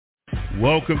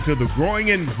Welcome to the Growing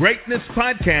in Greatness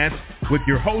podcast with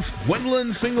your host,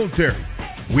 Gwendolyn Singletary.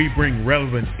 We bring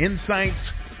relevant insights,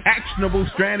 actionable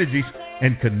strategies,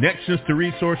 and connections to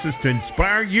resources to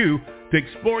inspire you to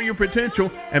explore your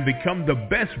potential and become the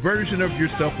best version of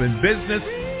yourself in business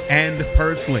and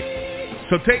personally.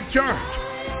 So take charge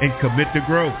and commit to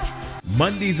growth.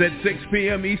 Mondays at 6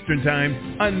 p.m. Eastern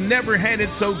Time on Never Had It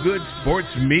So Good Sports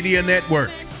Media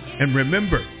Network. And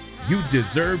remember, you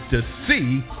deserve to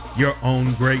see your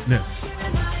own greatness.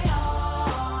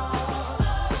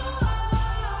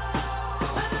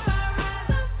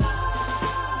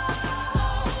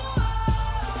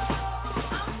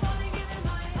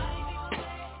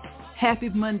 Happy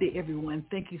Monday, everyone.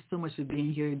 Thank you so much for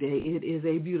being here today. It is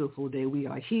a beautiful day. We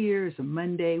are here. It's a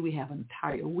Monday. We have an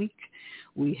entire week.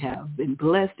 We have been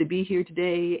blessed to be here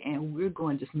today, and we're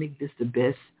going to just make this the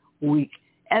best week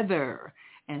ever.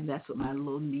 And that's what my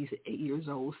little niece at 8 years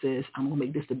old says. I'm going to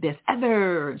make this the best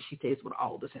ever. And she says with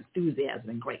all this enthusiasm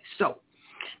and grace. So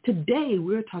today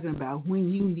we're talking about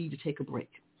when you need to take a break.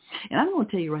 And I'm going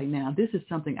to tell you right now, this is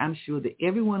something I'm sure that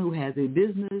everyone who has a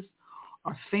business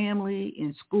or family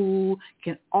in school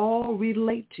can all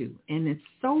relate to. And it's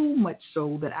so much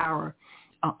so that our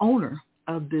owner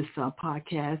of this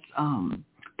podcast,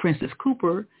 Princess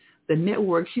Cooper, the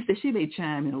network, she said she may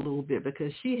chime in a little bit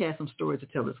because she has some stories to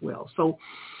tell as well. So,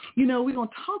 we're going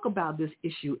to talk about this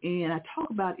issue. And I talk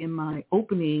about in my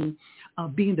opening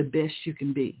being the best you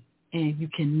can be. And you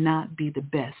cannot be the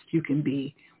best you can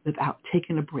be without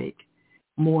taking a break.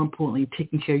 More importantly,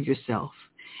 taking care of yourself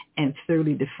and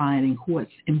thoroughly defining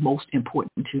what's most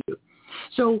important to you.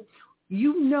 So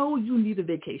you need a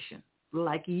vacation.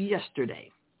 Like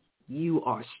yesterday, you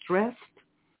are stressed,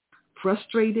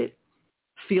 frustrated,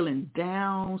 feeling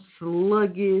down,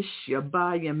 sluggish. Your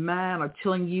body and mind are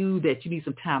telling you that you need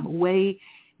some time away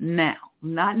now.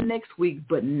 Not next week,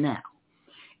 but now.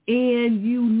 And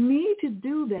you need to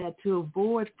do that to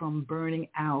avoid from burning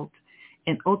out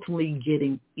and ultimately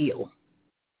getting ill.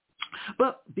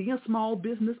 But being a small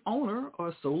business owner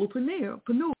or solopreneur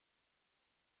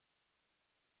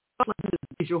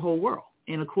is your whole world.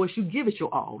 And, of course, you give it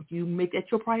your all. You make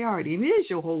that your priority. It is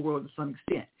your whole world to some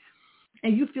extent.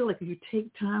 And you feel like if you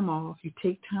take time off, you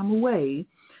take time away,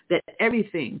 that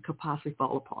everything could possibly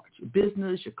fall apart. Your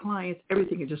business, your clients,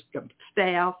 everything can just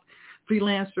staff,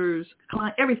 freelancers,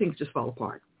 clients, everything can just fall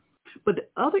apart. But the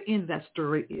other end of that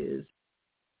story is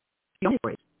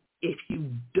if you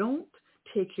don't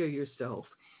take care of yourself,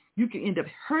 you can end up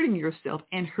hurting yourself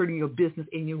and hurting your business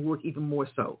and your work even more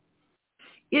so.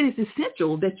 It is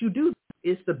essential that you do this.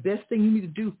 It's the best thing you need to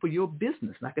do for your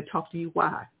business. And I can talk to you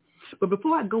why. But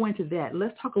before I go into that,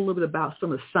 let's talk a little bit about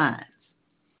some of the signs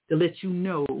to let you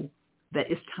know that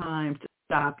it's time to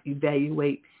stop,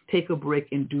 evaluate, take a break,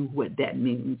 and do what that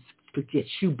means to get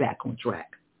you back on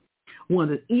track.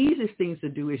 One of the easiest things to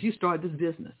do is you start this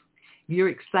business. You're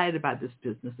excited about this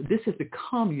business. This has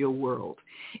become your world.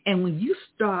 And when you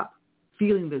stop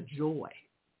feeling the joy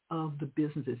of the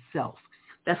business itself,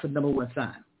 that's the number one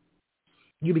sign.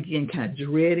 You begin kind of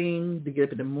dreading to get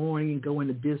up in the morning and go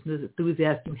into business.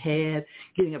 Enthusiasm you had,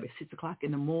 getting up at 6 o'clock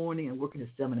in the morning and working at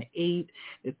 7 or 8.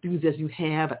 The enthusiasm you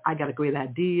have, I got a great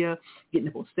idea, getting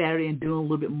up on Saturday and doing a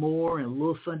little bit more and a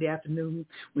little Sunday afternoon.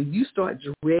 When you start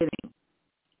dreading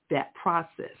that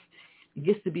process, it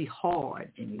gets to be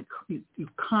hard and you're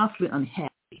constantly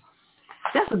unhappy.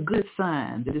 That's a good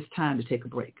sign that it's time to take a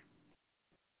break.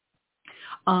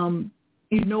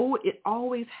 It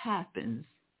always happens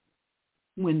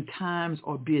when times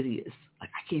are busiest. Like,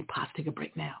 I can't possibly take a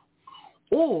break now.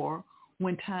 Or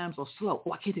when times are slow.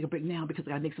 I can't take a break now because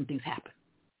I got to make some things happen.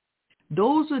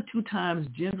 Those are two times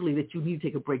generally that you need to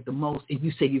take a break the most, and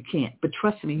you say you can't. But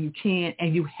trust me, you can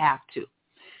and you have to.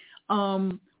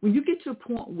 When you get to a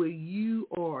point where you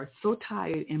are so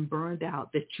tired and burned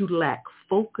out that you lack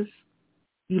focus,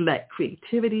 you lack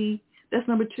creativity, that's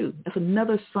number two. That's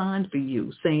another sign for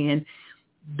you saying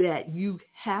that you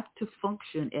have to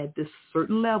function at this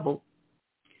certain level.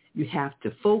 You have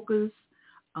to focus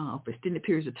for extended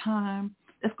periods of time.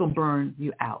 That's going to burn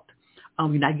you out. You're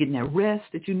not getting that rest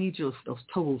that you need, those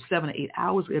total 7 or 8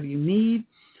 hours, whatever you need.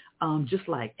 Just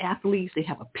like athletes, they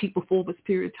have a peak performance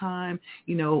period of time.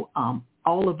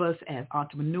 All of us as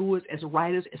entrepreneurs, as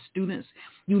writers, as students,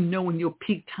 when your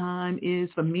peak time is.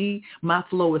 For me, my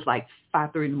flow is like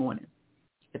 5:30 in the morning.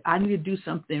 If I need to do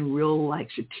something real like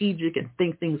strategic and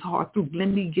think things hard through, let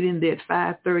me get in there at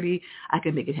 5:30. I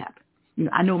can make it happen.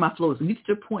 I know my flow is. When you get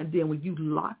to the point then when you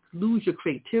lose your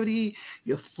creativity,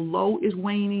 your flow is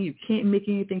waning, you can't make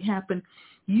anything happen,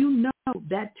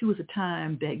 that too is a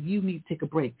time that you need to take a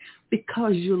break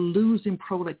because you're losing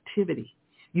productivity.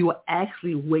 You are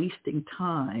actually wasting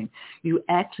time. You're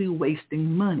actually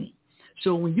wasting money.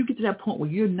 So when you get to that point where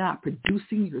you're not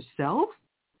producing yourself,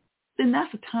 then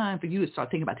that's the time for you to start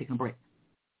thinking about taking a break.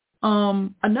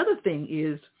 Another thing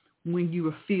is when you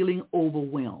are feeling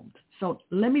overwhelmed. So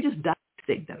let me just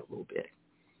dissect that a little bit.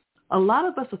 A lot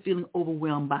of us are feeling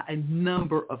overwhelmed by a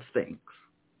number of things.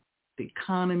 The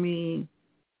economy,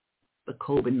 the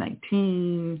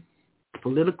COVID-19, the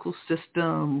political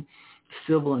system,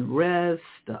 civil unrest,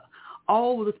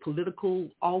 all of this political,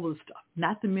 all of this stuff.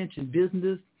 Not to mention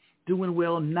business, doing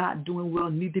well, not doing well,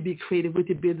 need to be creative with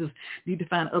your business, need to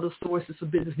find other sources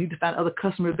of business, need to find other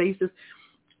customer bases.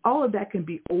 All of that can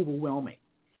be overwhelming.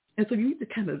 And so you need to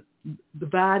kind of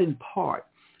divide in part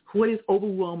what is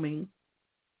overwhelming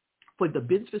for the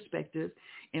business perspective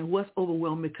and what's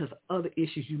overwhelming because of other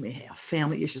issues you may have,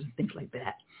 family issues and things like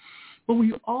that. But when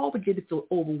you all begin to feel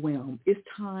overwhelmed, it's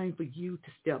time for you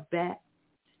to step back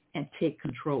and take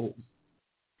control.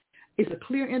 It's a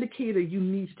clear indicator you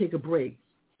need to take a break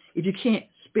if you can't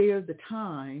spare the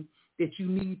time that you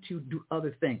need to do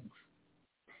other things.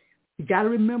 You got to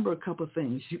remember a couple of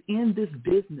things. You're in this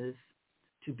business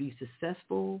to be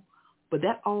successful, but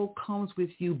that all comes with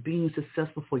you being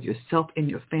successful for yourself and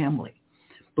your family.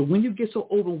 But when you get so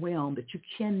overwhelmed that you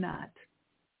cannot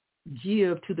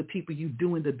give to the people you're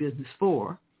doing the business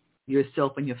for,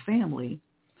 yourself and your family,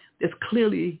 there's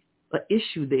clearly an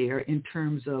issue there in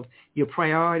terms of your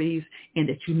priorities and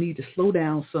that you need to slow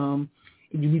down some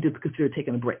and you need to consider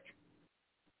taking a break.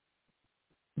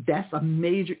 That's a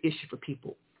major issue for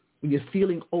people when you're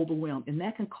feeling overwhelmed, and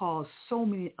that can cause so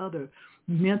many other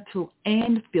mental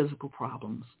and physical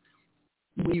problems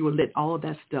when you will let all of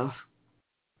that stuff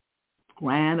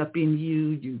grind up in you.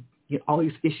 You get all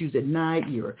these issues at night,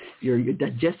 your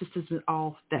digestive system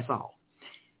off, that's all.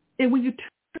 And when you turn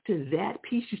to that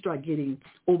piece, you start getting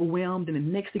overwhelmed, and the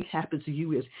next thing happens to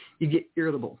you is you get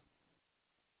irritable.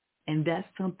 And that's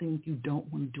something you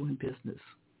don't want to do in business.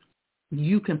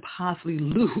 You can possibly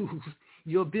lose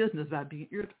your business by being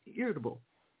irritable.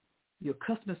 Your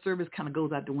customer service kind of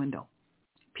goes out the window.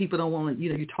 People don't want to,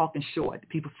 you're talking short.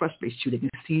 People frustrate you. They can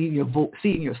see in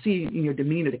your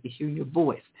demeanor. They can hear your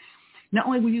voice. Not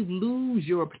only will you lose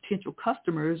your potential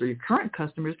customers or your current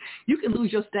customers, you can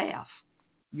lose your staff,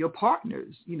 your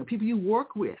partners, people you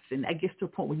work with. And that gets to a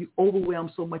point where you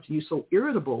overwhelm so much and you're so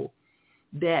irritable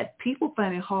that people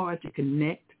find it hard to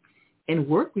connect and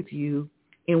work with you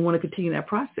and want to continue that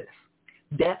process.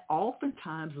 That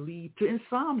oftentimes leads to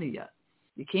insomnia.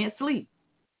 You can't sleep.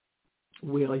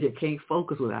 Well, you can't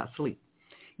focus without sleep.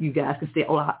 You guys can say,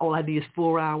 all I need is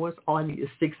 4 hours. All I need is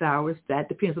 6 hours. That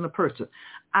depends on the person.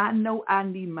 I know I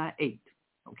need my 8,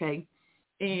 okay?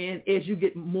 And as you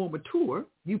get more mature,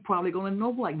 you're probably going to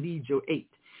know need your 8.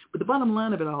 But the bottom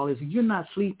line of it all is if you're not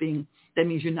sleeping, that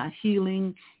means you're not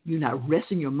healing, you're not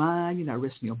resting your mind, you're not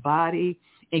resting your body,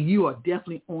 and you are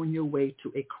definitely on your way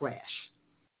to a crash.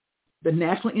 The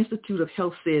National Institute of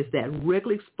Health says that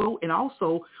regular exposure, and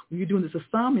also when you're doing this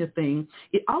insomnia thing,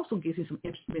 it also gives you some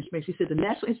information. He said the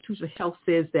National Institute of Health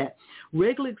says that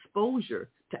regular exposure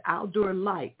to outdoor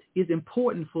light is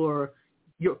important for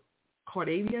your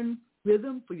circadian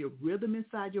rhythm, for your rhythm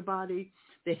inside your body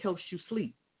that helps you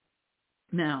sleep.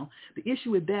 Now, the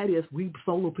issue with that is we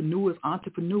solopreneurs,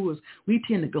 entrepreneurs, we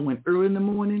tend to go in early in the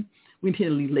morning. We tend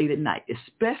to leave late at night,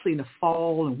 especially in the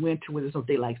fall and winter when there's no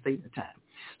daylight saving time.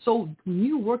 So when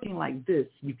you're working like this,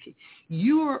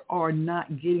 you are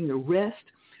not getting the rest,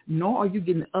 nor are you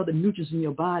getting the other nutrients in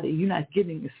your body. You're not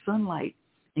getting the sunlight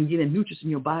and getting nutrients in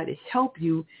your body to help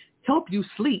you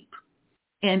sleep.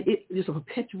 And it's a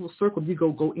perpetual circle. You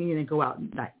go in and go out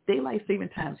at night. Daylight saving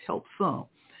times help some.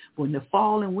 But in the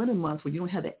fall and winter months when you don't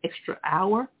have that extra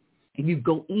hour and you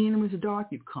go in when it's dark,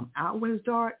 you come out when it's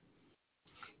dark,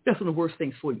 that's one of the worst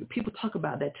things for you. People talk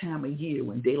about that time of year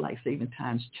when daylight saving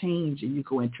times change and you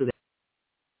go into that,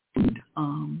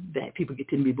 that people tend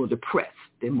to be more depressed.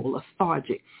 They're more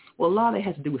lethargic. Well, a lot of it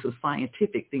has to do with some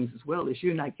scientific things as well, as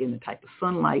you're not getting the type of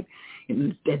sunlight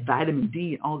and that vitamin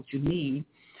D and all that you need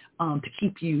to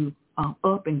keep you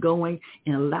up and going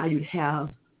and allow you to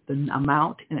have the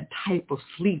amount and the type of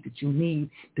sleep that you need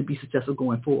to be successful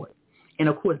going forward. And,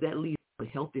 of course, that leads to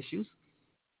health issues.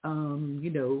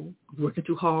 Working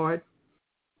too hard.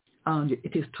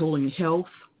 It takes toll on your health.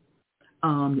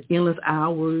 Endless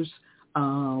hours.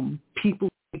 People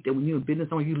that when you're in business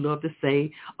owner, you love to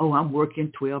say, oh, I'm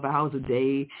working 12 hours a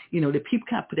day. That people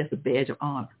kind of put that as a badge of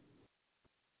honor.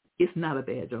 It's not a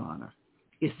badge of honor.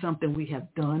 It's something we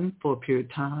have done for a period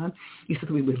of time. It's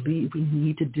something we believe we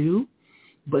need to do.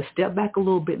 But step back a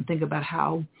little bit and think about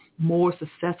how more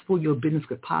successful your business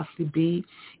could possibly be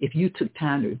if you took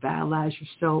time to revitalize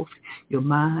yourself, your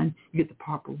mind, you get the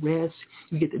proper rest,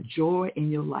 you get the joy in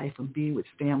your life of being with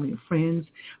family and friends,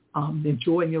 the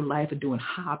joy in your life of doing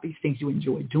hobbies, things you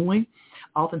enjoy doing.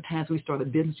 Oftentimes when we start a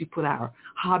business, we put our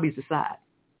hobbies aside.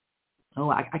 Oh,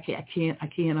 I can't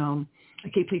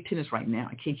play tennis right now.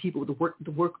 I can't keep it with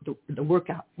the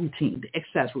workout routine, the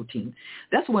exercise routine.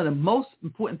 That's one of the most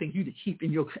important things you to keep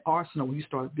in your arsenal when you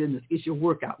start a business is your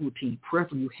workout routine.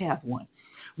 Preferably you have one.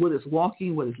 Whether it's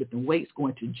walking, whether it's lifting weights,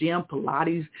 going to the gym,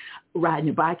 Pilates, riding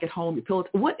your bike at home, your pillows,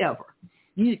 whatever.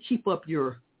 You need to keep up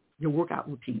your workout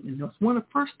routine. And that's one of the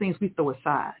first things we throw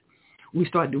aside when we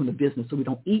start doing the business. So we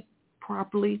don't eat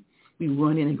properly. We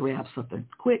run in and grab something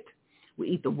quick. We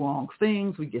eat the wrong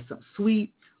things. We get something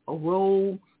sweet, a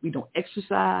roll. We don't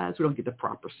exercise. We don't get the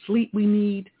proper sleep we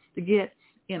need to get.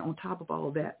 And on top of all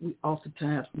of that, we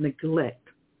oftentimes neglect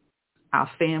our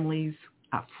families,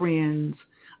 our friends,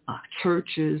 our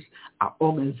churches, our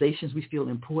organizations we feel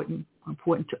important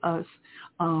to us.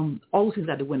 All those things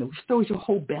out the window. Which throws your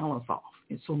whole balance off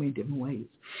in so many different ways.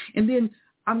 And then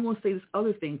I'm going to say this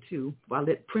other thing, too, while I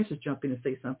let Princess jump in and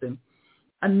say something.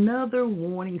 Another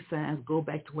warning sign, go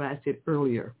back to what I said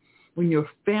earlier. When your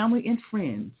family and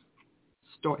friends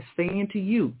start saying to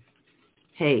you,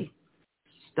 hey,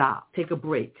 stop, take a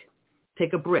break,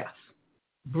 take a breath,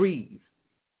 breathe,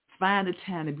 find a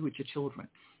time to be with your children,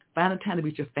 find a time to be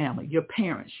with your family, your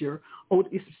parents, your older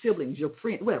siblings, your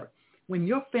friends, whatever. When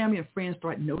your family and friends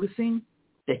start noticing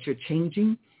that you're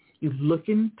changing, you're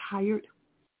looking tired,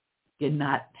 you're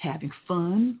not having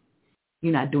fun,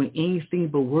 you're not doing anything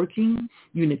but working,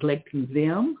 you're neglecting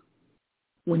them.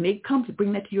 When they come to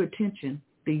bring that to your attention,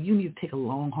 then you need to take a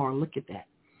long, hard look at that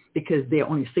because they're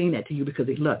only saying that to you because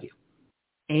they love you.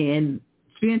 And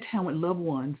spending time with loved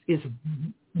ones is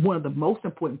one of the most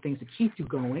important things to keep you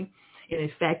going. And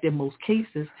in fact, in most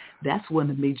cases, that's one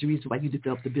of the major reasons why you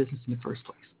developed the business in the first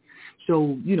place.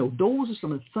 So, those are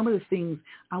some of the things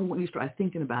I want you to start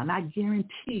thinking about. And I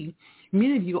guarantee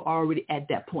many of you are already at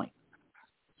that point.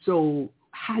 So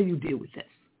how do you deal with this?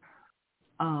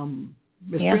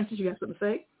 Ms. Francis, you got something to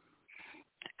say?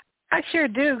 I sure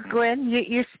do, Gwen.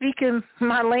 You're speaking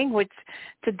my language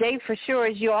today for sure,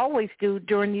 as you always do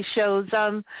during these shows.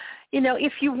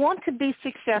 If you want to be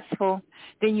successful,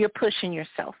 then you're pushing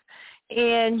yourself.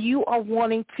 And you are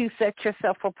wanting to set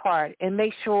yourself apart and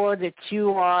make sure that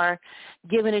you are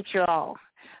giving it your all.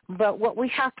 But what we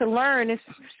have to learn, is,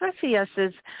 especially us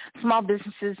as small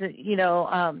businesses,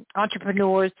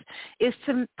 entrepreneurs, is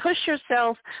to push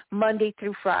yourself Monday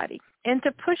through Friday. And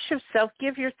to push yourself,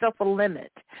 give yourself a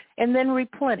limit and then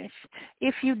replenish.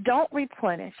 If you don't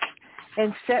replenish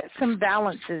and set some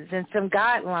balances and some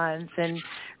guidelines and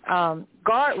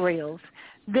guardrails,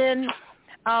 then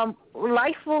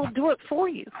life will do it for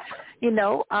you.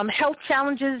 Health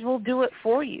challenges will do it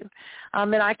for you.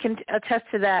 And I can attest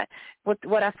to that with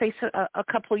what I faced a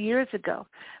couple of years ago.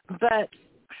 But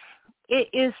it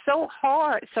is so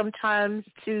hard sometimes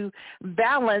to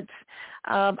balance.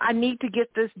 I need to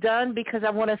get this done because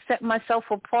I want to set myself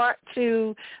apart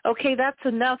to, okay, that's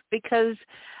enough because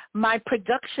my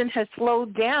production has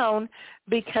slowed down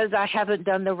because I haven't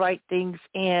done the right things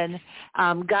and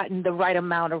gotten the right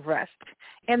amount of rest.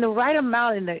 And the right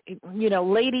amount,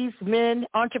 ladies, men,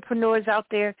 entrepreneurs out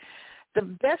there, the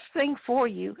best thing for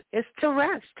you is to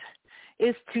rest,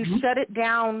 is to shut it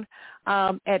down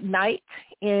at night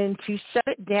and to shut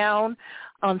it down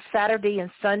on Saturday and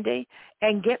Sunday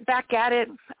and get back at it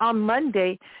on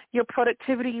Monday. Your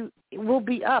productivity will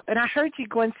be up. And I heard you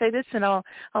go and say this, and I'll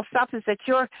stop this, that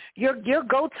your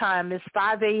go time is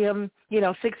 5 a.m.,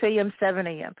 6 a.m., 7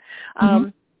 a.m.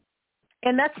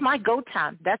 And that's my go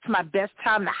time. That's my best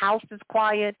time. The house is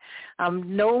quiet.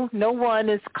 No one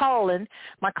is calling.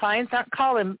 My clients aren't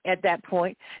calling at that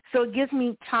point. So it gives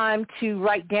me time to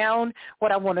write down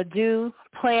what I want to do,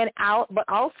 plan out, but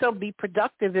also be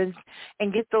productive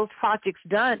and get those projects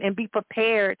done and be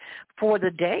prepared for the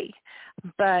day.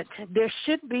 But there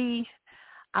should be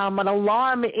an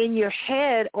alarm in your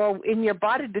head or in your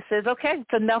body that says, okay,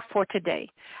 it's enough for today.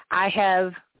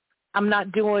 I'm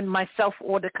not doing myself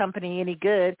or the company any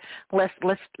good. Let's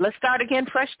start again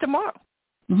fresh tomorrow.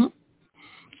 Mm-hmm.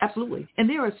 Absolutely. And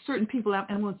there are certain people, and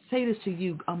I'm going to say this to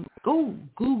you, go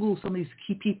Google some of these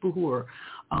key people who are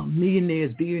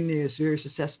millionaires, billionaires, very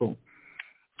successful.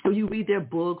 When you read their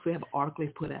books, they have articles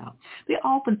they put out. They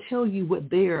often tell you what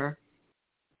their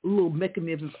little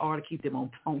mechanisms are to keep them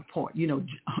on point.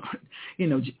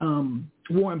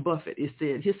 Warren Buffett, it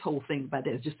said his whole thing about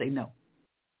that is just say no.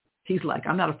 He's like,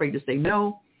 I'm not afraid to say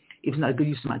no if it's not a good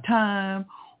use of my time,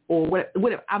 or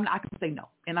whatever. I can say no,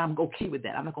 and I'm okay with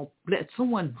that. I'm not going to let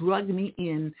someone drug me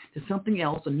in to something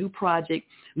else, a new project,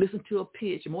 listen to a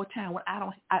pitch, more time when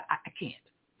I can't.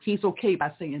 He's okay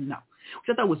by saying no, which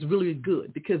I thought was really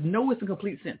good, because no is a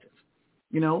complete sentence,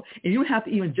 and you don't have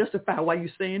to even justify why you're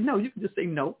saying no. You can just say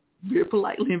no very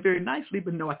politely and very nicely,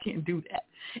 but no, I can't do that.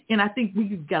 And I think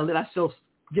we've got to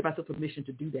give ourselves permission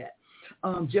to do that.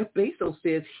 Jeff Bezos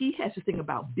says he has this thing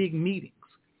about big meetings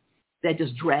that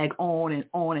just drag on, and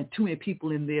too many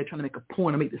people in there trying to make a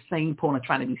point or make the same point or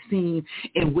trying to be seen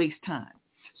and waste time.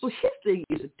 So his thing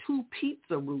is a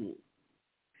 2-pizza rule.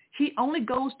 He only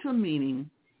goes to a meeting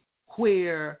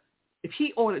where if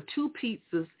he ordered 2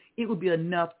 pizzas, it would be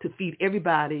enough to feed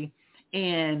everybody,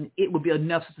 and it would be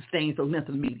enough to sustain the length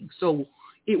of the meeting. So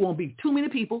it won't be too many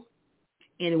people,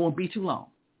 and it won't be too long.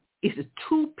 It's a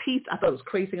 2-pizza. I thought it was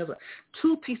crazy. It was a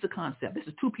 2-pizza concept. It's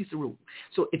a 2-pizza rule.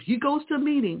 So if you go to a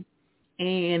meeting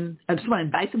and somebody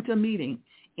invites him to a meeting,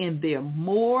 and there are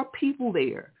more people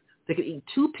there that can eat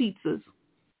 2 pizzas,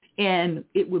 and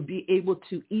it would be able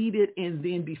to eat it and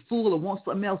then be full or want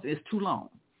something else, and it's too long.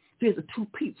 So there's a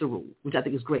 2-pizza rule, which I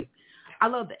think is great. I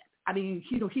love that. I mean,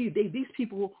 these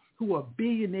people who are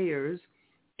billionaires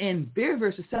and very,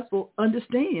 very successful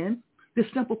understand the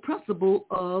simple principle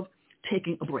of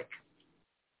taking a break.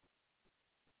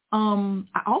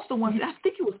 I also wanted. I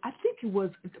think it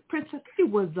was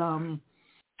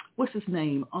what's his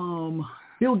name?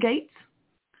 Bill Gates.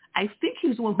 I think he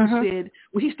was the one who said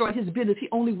when he started his business, he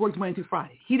only worked Monday through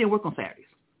Friday. He didn't work on Saturdays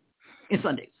and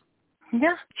Sundays.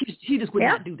 Yeah, he just would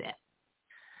not do that.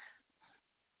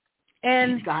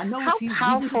 And God knows how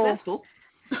powerful? Successful.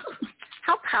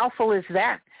 How powerful is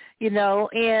that?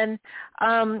 And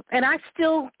I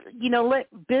still, let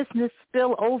business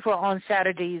spill over on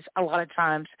Saturdays a lot of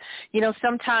times.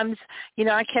 Sometimes,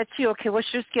 I catch you, okay,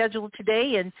 what's your schedule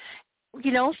today? And,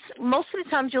 most of the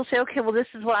times you'll say, okay, well, this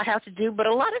is what I have to do. But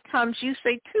a lot of times you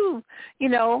say, too,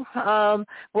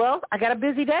 well, I got a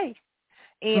busy day.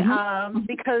 And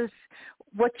because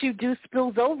what you do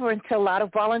spills over into a lot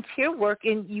of volunteer work,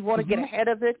 and you want to get ahead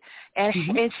of it and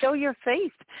show your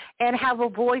face and have a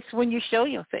voice when you show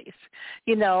your face,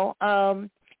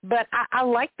 But I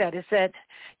like that, is that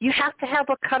you have to have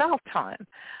a cutoff time.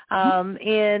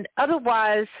 And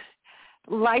otherwise,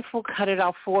 life will cut it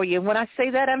off for you. And when I say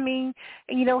that, I mean,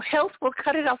 health will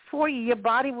cut it off for you. Your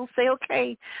body will say,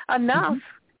 okay, enough.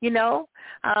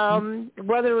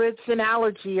 Whether it's an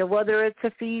allergy or whether it's a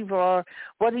fever or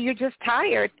whether you're just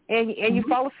tired and you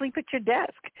fall asleep at your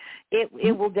desk,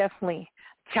 it will definitely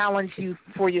challenge you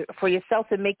for yourself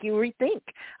and make you rethink.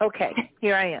 Okay,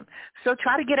 here I am. So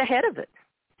try to get ahead of it.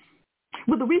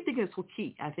 Well, the rethinking is so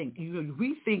key. I think you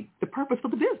rethink the purpose of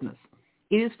the business.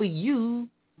 It is for you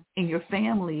and your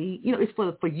family. It's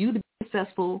for you to be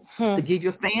successful, to give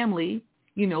your family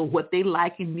what they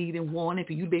like and need and want, and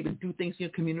for you to be able to do things in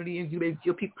your community and you be able to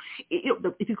give people.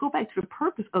 If you go back to the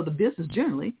purpose of the business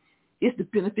generally, it's to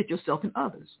benefit yourself and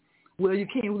others. Well, you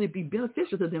can't really be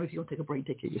beneficial to them if you don't take a break and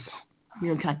take care of yourself.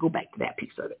 Kind of go back to that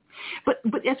piece of it.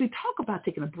 But as we talk about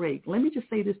taking a break, let me just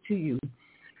say this to you.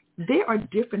 There are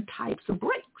different types of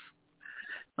breaks.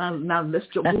 Now let's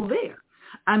go there.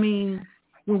 I mean,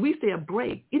 when we say a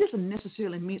break, it doesn't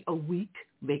necessarily mean a week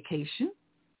vacation.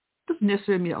 Doesn't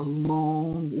necessarily mean a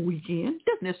long weekend.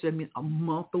 Doesn't necessarily mean a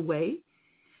month away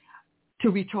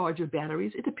to recharge your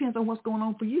batteries. It depends on what's going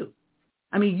on for you.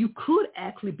 I mean, you could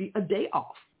actually be a day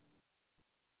off.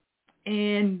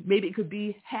 And maybe it could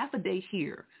be half a day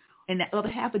here. And that other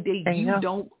half a day, you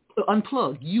don't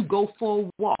unplug. You go for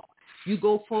a walk. You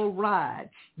go for a ride.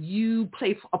 You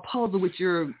play a puzzle with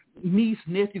your niece,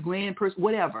 nephew, grandperson,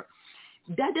 whatever.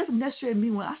 That doesn't necessarily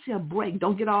mean when I say a break,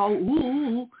 don't get all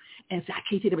ooh and say, I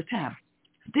can't take every time.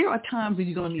 There are times when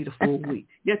you're going to need a full week.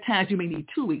 There are times you may need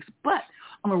 2 weeks. But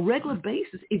on a regular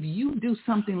basis, if you do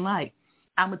something like,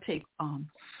 I'm going to take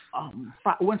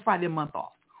one Friday a month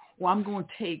off, or I'm going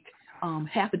to take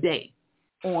half a day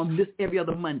on this every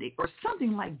other Monday, or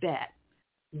something like that,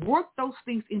 work those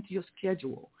things into your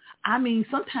schedule. I mean,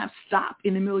 sometimes stop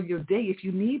in the middle of your day if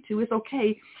you need to. It's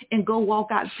okay. And go walk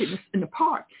out and sit in the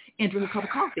park and drink a cup of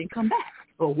coffee and come back,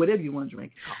 or whatever you want to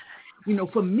drink.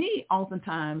 For me,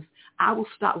 oftentimes, I will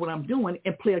stop what I'm doing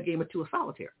and play a game or two of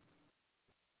solitaire.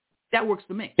 That works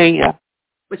for me. There you go.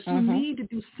 But you need to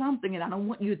do something, and I don't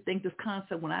want you to think this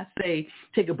concept when I say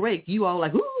take a break, you all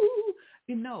like, ooh.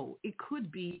 It could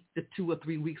be the 2 or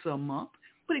 3 weeks or a month.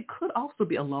 But it could also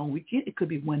be a long weekend. It could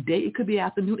be one day. It could be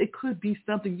afternoon. It could be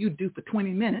something you do for 20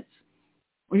 minutes.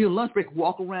 On your lunch break,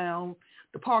 walk around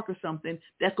the park or something.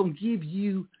 That's going to give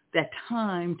you that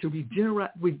time to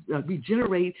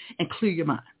regenerate and clear your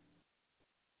mind.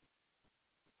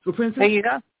 So, Princess, there you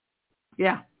go.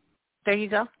 Yeah. There you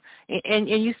go. And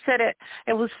you said it.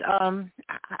 It was.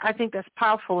 I think that's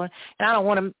powerful, and I don't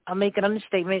want to make an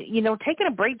understatement. Taking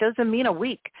a break doesn't mean a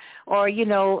week, or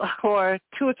or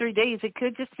 2 or 3 days. It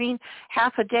could just mean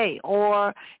half a day,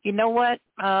 or you know what?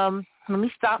 Let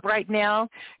me stop right now,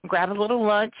 grab a little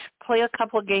lunch, play a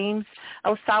couple of games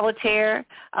of solitaire.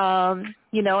 And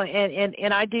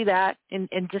I do that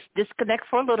and just disconnect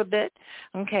for a little bit.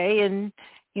 Okay, and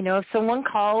if someone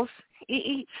calls,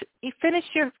 you finish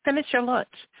your lunch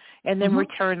and then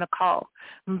return the call.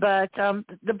 But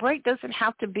the break doesn't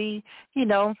have to be,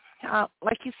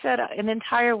 like you said, an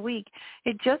entire week.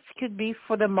 It just could be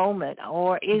for the moment.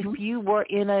 Or if you were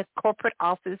in a corporate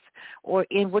office or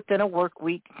within a work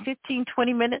week, 15,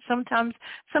 20 minutes sometimes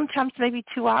maybe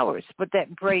 2 hours. But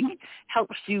that break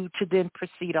helps you to then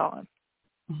proceed on.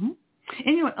 And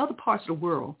in other parts of the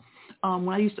world, when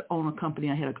I used to own a company,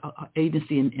 I had an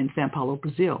agency in Sao Paulo,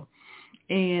 Brazil.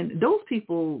 And those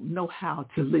people know how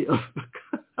to live.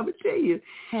 I would tell you,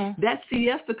 that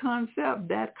siesta concept,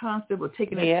 that concept of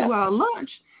taking a 2-hour lunch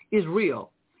is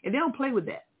real. And they don't play with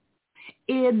that.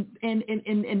 And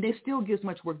they still get as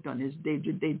much work done.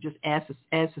 They just as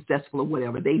successful or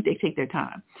whatever. They take their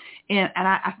time. And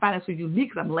I find it so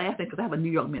unique because I'm laughing because I have a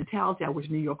New York mentality. I was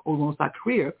in New York almost my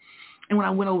career. And when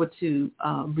I went over to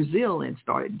Brazil and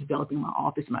started developing my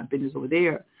office, my business over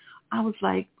there, I was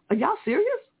like, are y'all serious?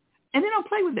 And they don't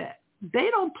play with that. They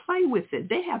don't play with it.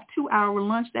 They have 2-hour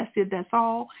lunch. That's it. That's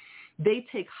all. They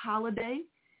take holiday.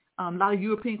 A lot of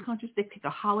European countries, they take a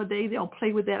holiday. They don't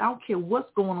play with that. I don't care what's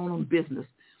going on in business.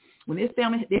 When their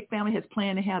family has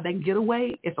planned to have that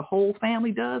getaway, if the whole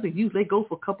family does, and usually they go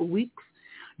for a couple of weeks,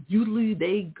 usually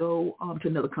they go to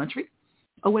another country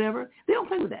or whatever. They don't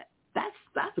play with that.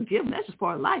 That's a given. That's just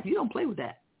part of life. You don't play with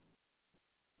that.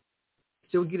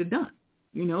 Still get it done.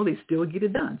 They still get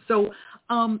it done. So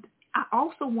I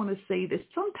also want to say that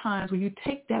sometimes when you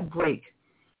take that break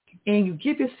and you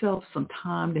give yourself some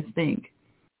time to think,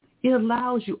 it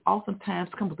allows you oftentimes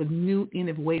to come up with a new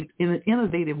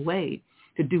innovative way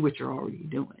to do what you're already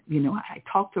doing. I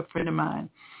talked to a friend of mine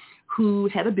who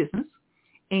had a business,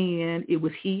 and it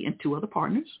was he and 2 other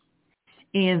partners,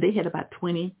 and they had about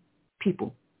 20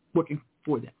 people working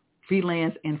for them,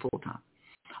 freelance and full-time.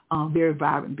 Very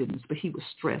vibrant business, but he was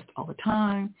stressed all the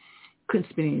time, couldn't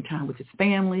spend any time with his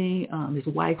family. His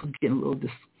wife was getting a little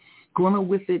disgruntled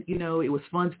with it. It was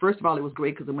fun. First of all, it was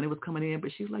great because the money was coming in,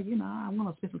 but she was like, I want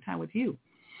to spend some time with you.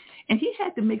 And he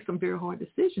had to make some very hard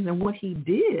decisions. And what he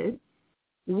did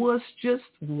was just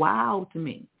wow to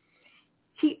me.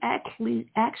 He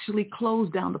actually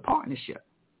closed down the partnership.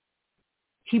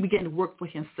 He began to work for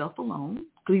himself alone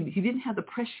because he didn't have the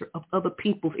pressure of other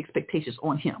people's expectations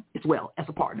on him as well as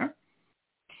a partner.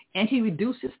 And he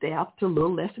reduced his staff to a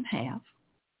little less than half.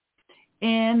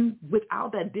 And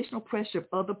without the additional pressure of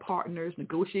other partners,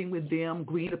 negotiating with them,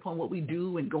 agreeing upon what we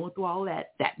do and going through all that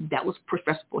was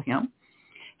stressful for him.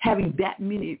 Having that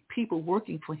many people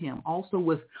working for him also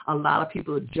was a lot of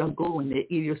people to juggle and their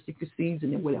idiosyncrasies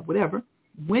and whatever.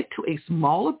 Went to a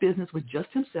smaller business with just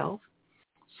himself,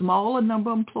 smaller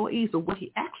number of employees. So what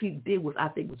he actually did was, I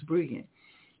think, was brilliant.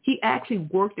 He actually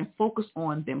worked and focused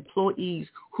on the employees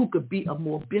who could be of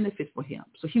more benefit for him.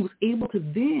 So he was able to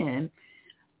then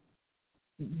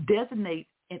designate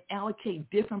and allocate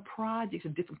different projects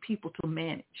and different people to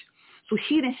manage. So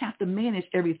he didn't have to manage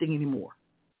everything anymore.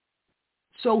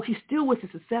 So he still was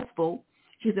successful.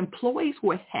 His employees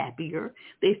were happier.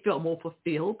 They felt more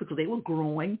fulfilled because they were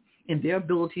growing in their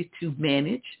ability to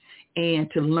manage and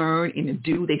to learn and to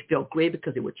do. They felt great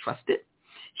because they were trusted.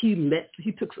 He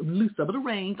took some of the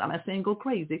reins. I'm not saying go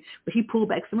crazy, but he pulled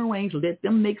back some of the reins, let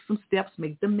them make some steps,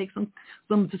 make them make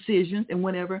some decisions and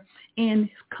whatever. And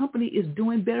his company is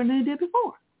doing better than it did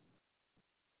before.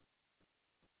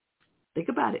 Think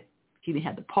about it. He didn't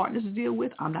have the partners to deal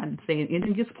with. I'm not saying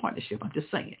anything against partnership. I'm just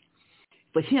saying.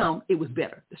 For him, it was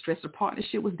better. The stress of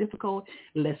partnership was difficult,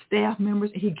 less staff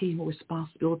members, and he gave more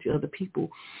responsibility to other people,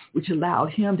 which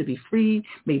allowed him to be free,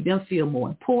 made them feel more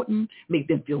important, made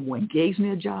them feel more engaged in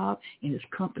their job, and his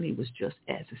company was just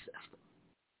as successful.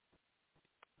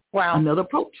 Wow. Another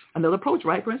approach,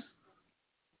 right, Prince?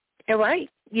 You're right.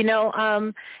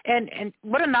 And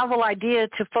what a novel idea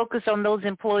to focus on those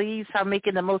employees who are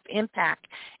making the most impact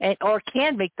or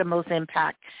can make the most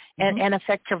impact and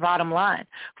affect your bottom line.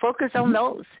 Focus on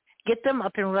those. Get them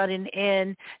up and running,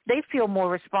 and they feel more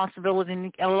responsibility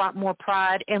and a lot more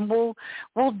pride, and will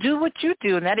do what you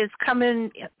do, and that is come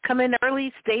in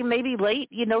early, stay maybe late,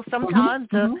 sometimes,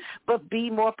 but be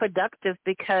more productive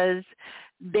because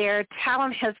their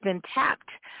talent has been tapped,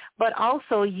 but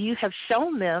also you have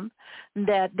shown them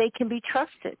that they can be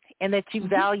trusted and that you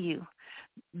value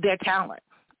their talent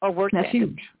or work. That's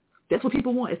huge. That's what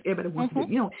people want. Everybody wants to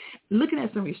do. You know, looking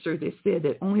at some research, they said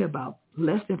that only about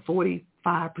less than 45%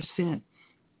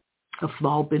 of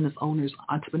small business owners,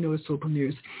 entrepreneurs,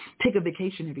 solopreneurs take a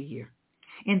vacation every year.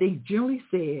 And they generally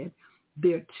said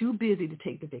they're too busy to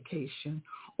take the vacation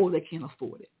or they can't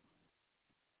afford it.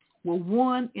 Well,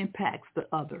 one impacts the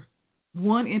other.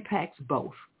 One impacts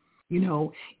both. You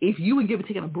know, if you would give it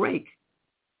taking a break,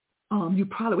 you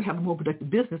probably would have a more productive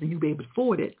business and you'd be able to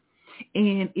afford it.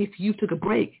 And if you took a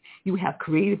break, you would have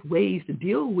creative ways to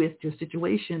deal with your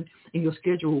situation and your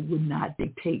schedule would not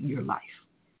dictate your life.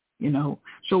 You know,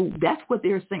 so that's what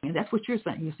they're saying. That's what you're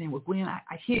saying. You're saying, well, Gwen, I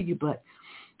hear you, but,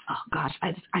 oh, gosh,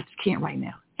 I just can't right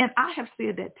now. And I have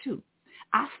said that, too.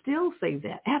 I still say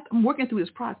that. I'm working through this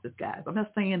process, guys. I'm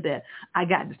not saying that I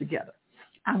got this together.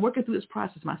 I'm working through this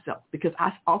process myself because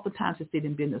I oftentimes have said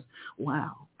in business,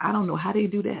 wow, I don't know how they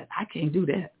do that. I can't do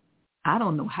that. I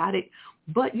don't know how they,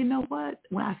 but you know what?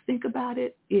 When I think about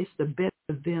it, it's the best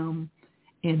of them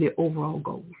and their overall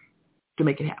goals to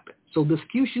make it happen. So the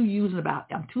excuse you using about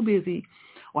I'm too busy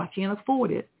or I can't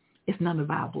afford it, it's not a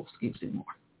viable excuse anymore.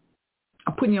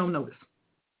 I'm putting you on notice.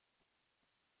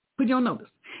 Put you on notice.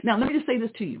 Now, let me just say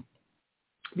this to you.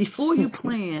 Before you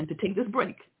plan to take this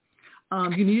break,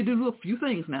 you need to do a few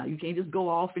things now. You can't just go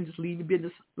off and just leave your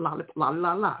business la, la,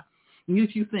 la, la. You need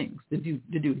a few things to do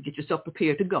to get yourself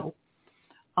prepared to go.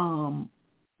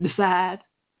 Decide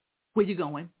where you're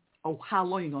going or how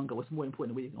long you're going to go. It's more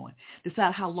important where you're going.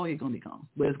 Decide how long you're going to be gone,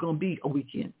 whether it's going to be a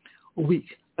weekend, a week,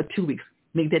 or 2 weeks.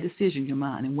 Make that decision in your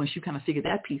mind. And once you kind of figure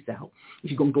that piece out,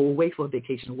 if you're going to go away for a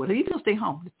vacation or whatever, you're going to stay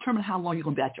home. Determine how long you're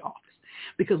going to be at your office.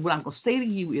 Because what I'm going to say to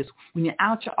you is when you're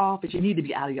out your office, you need to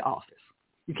be out of your office.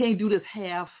 You can't do this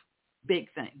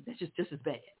half-baked thing. That's just as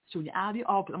bad. So when you're out of your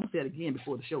office, I'm going to say it again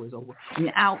before the show is over. When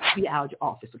you're out, be out of your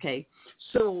office, okay?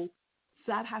 So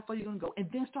decide how far you're going to go and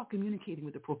then start communicating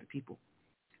with the appropriate people.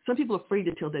 Some people are afraid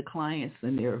to tell their clients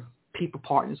and their people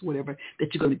partners, whatever,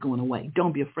 that you're going to be going away.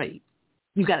 Don't be afraid.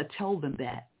 You got to tell them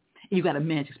that. And you got to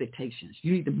manage expectations.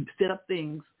 You need to set up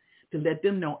things to let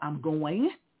them know I'm going.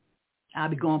 I'll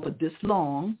be gone for this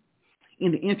long.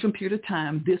 In the interim period of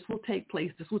time, this will take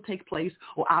place,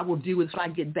 or I will do it so I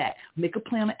get back. Make a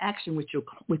plan of action with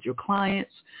your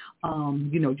clients,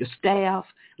 your staff.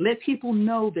 Let people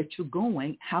know that you're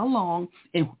going, how long,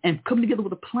 and come together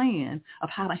with a plan of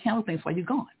how to handle things while you're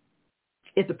gone.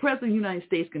 If the President of the United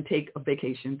States can take a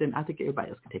vacation, then I think everybody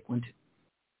else can take one too.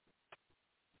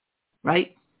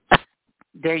 Right?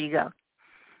 There you go.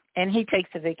 And he takes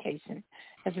a vacation.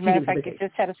 As a matter of fact, he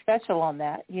just had a special on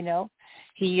that, you know.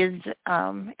 He is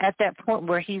at that point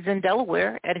where he's in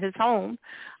Delaware at his home,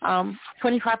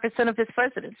 25% of his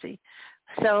presidency.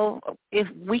 So if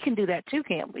we can do that too,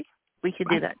 can't we? We can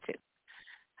do that too.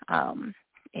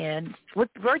 And with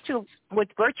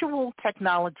virtual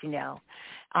technology now,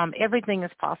 everything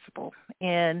is possible.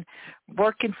 And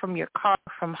working from your car,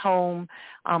 from home,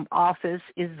 office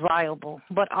is viable.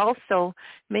 But also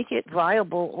make it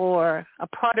viable or a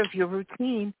part of your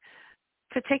routine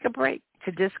to take a break,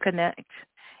 to disconnect.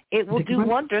 It will do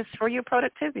wonders for your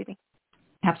productivity.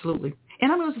 Absolutely.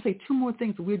 And I'm going to say two more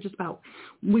things. I'm going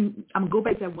to go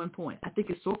back to that one point. I think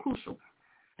it's so crucial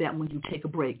that when you take a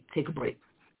break.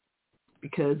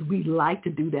 Because we like to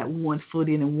do that 1 foot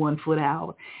in and 1 foot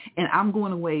out. And I'm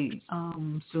going away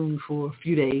soon for a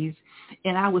few days.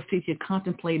 And I was sitting here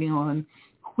contemplating on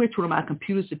which one of my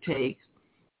computers to take.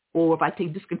 Or if I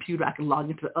take this computer, I can log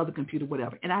into the other computer,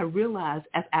 whatever. And I realized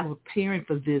as I was preparing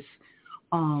for this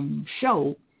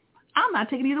show, I'm not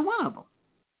taking either one of them.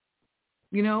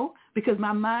 You know, because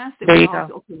my mind said, okay,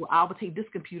 well, I'll take this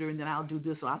computer and then I'll do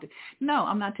this. No,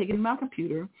 I'm not taking my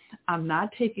computer. I'm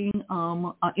not taking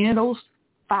any of those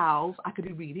files I could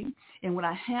be reading. And when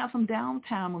I have some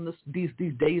downtime on these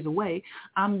days away,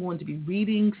 I'm going to be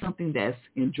reading something that's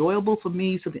enjoyable for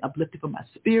me, something uplifting for my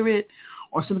spirit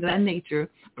or something of that nature,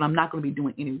 but I'm not going to be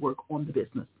doing any work on the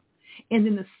business. And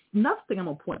then another thing I'm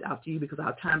going to point out to you because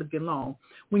our time is getting long.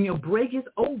 When your break is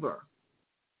over,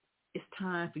 it's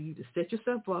time for you to set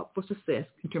yourself up for success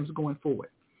in terms of going forward.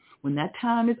 When that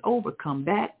time is over, come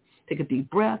back, take a deep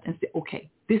breath, and say, okay,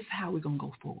 this is how we're going to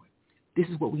go forward. This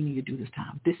is what we need to do this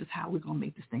time. This is how we're going to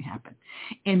make this thing happen.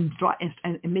 And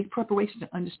make preparations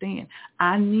to understand.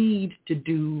 I need to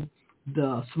do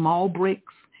the small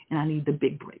breaks, and I need the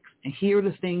big breaks. And here are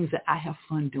the things that I have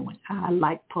fun doing. I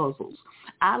like puzzles.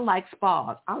 I like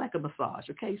spas. I like a massage,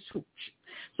 okay?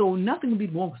 So nothing would be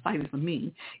more exciting for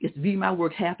me is to be my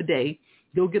work half a day,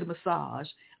 go get a massage,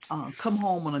 come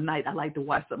home on a night. I like to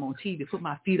watch something on TV, put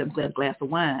my feet up, get a glass of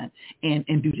wine, and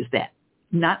do just that.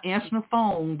 Not answering the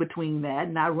phone between that,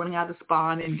 not running out of the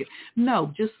spa.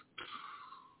 No, just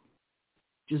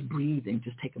just breathing,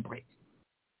 just take a break.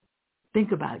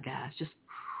 Think about it, guys. Just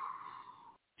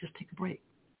take a break.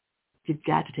 You've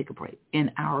got to take a break. In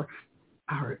our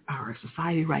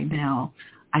society right now,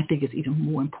 I think it's even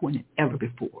more important than ever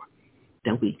before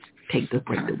that we take the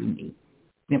break that we need.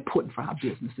 It's important for our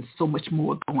business. There's so much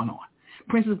more going on.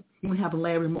 Princess, you want to have a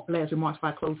last remarks before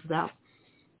I close this out?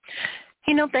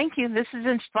 Thank you. This has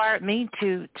inspired me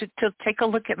to take a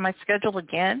look at my schedule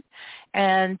again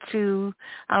and to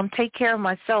take care of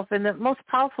myself. And the most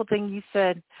powerful thing you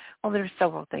said, well, there's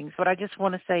several things, but I just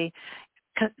want to say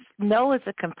no is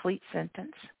a complete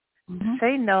sentence. Mm-hmm.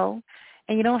 Say no,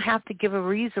 and you don't have to give a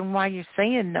reason why you're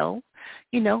saying no.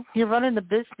 You're running the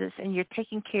business and you're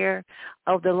taking care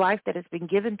of the life that has been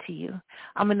given to you.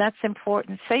 That's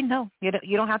important. Say no.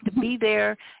 You don't have to be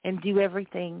there and do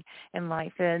everything in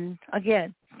life. And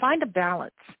again, find a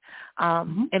balance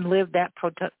and live that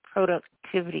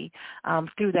productivity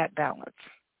through that balance.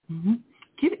 Mm-hmm.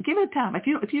 Give it time.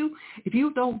 If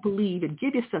you don't believe it,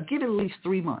 give it at least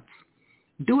 3 months.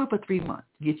 Do it for 3 months.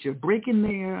 Get your break in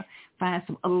there. Find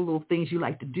some other little things you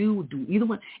like to do. Do either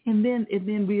one, and then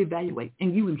reevaluate.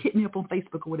 And you can hit me up on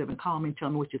Facebook or whatever and call me and tell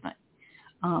me what you think.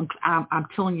 I'm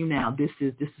telling you now, this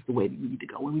is the way that we need to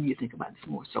go, and we need to think about this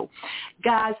more. So,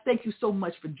 guys, thank you so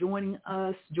much for joining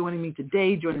me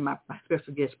today, joining my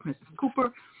special guest, Princess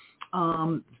Cooper.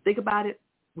 Think about it.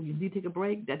 When you need to take a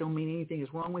break, that don't mean anything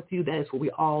is wrong with you. That is what we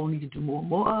all need to do more and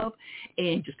more of,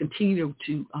 and just continue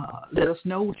to let us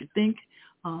know what you think.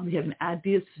 If you have any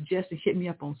ideas, suggestions, hit me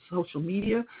up on social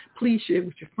media. Please share it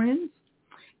with your friends.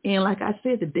 And like I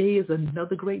said, today is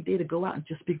another great day to go out and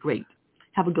just be great.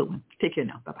 Have a good one. Take care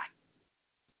now.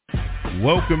 Bye-bye.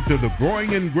 Welcome to the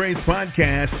Growing in Grace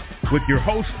podcast with your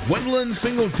host, Gwendolyn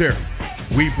Singletary.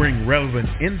 We bring relevant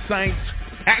insights,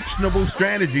 actionable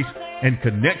strategies, and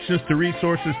connections to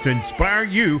resources to inspire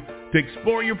you to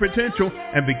explore your potential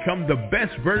and become the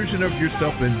best version of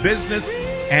yourself in business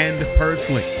and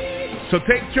personally. So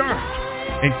take charge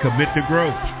and commit to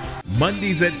growth.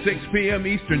 Mondays at 6 p.m.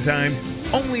 Eastern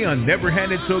Time, only on Never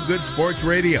Had It So Good Sports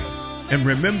Radio. And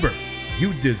remember,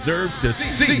 you deserve to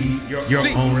see your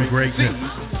own greatness.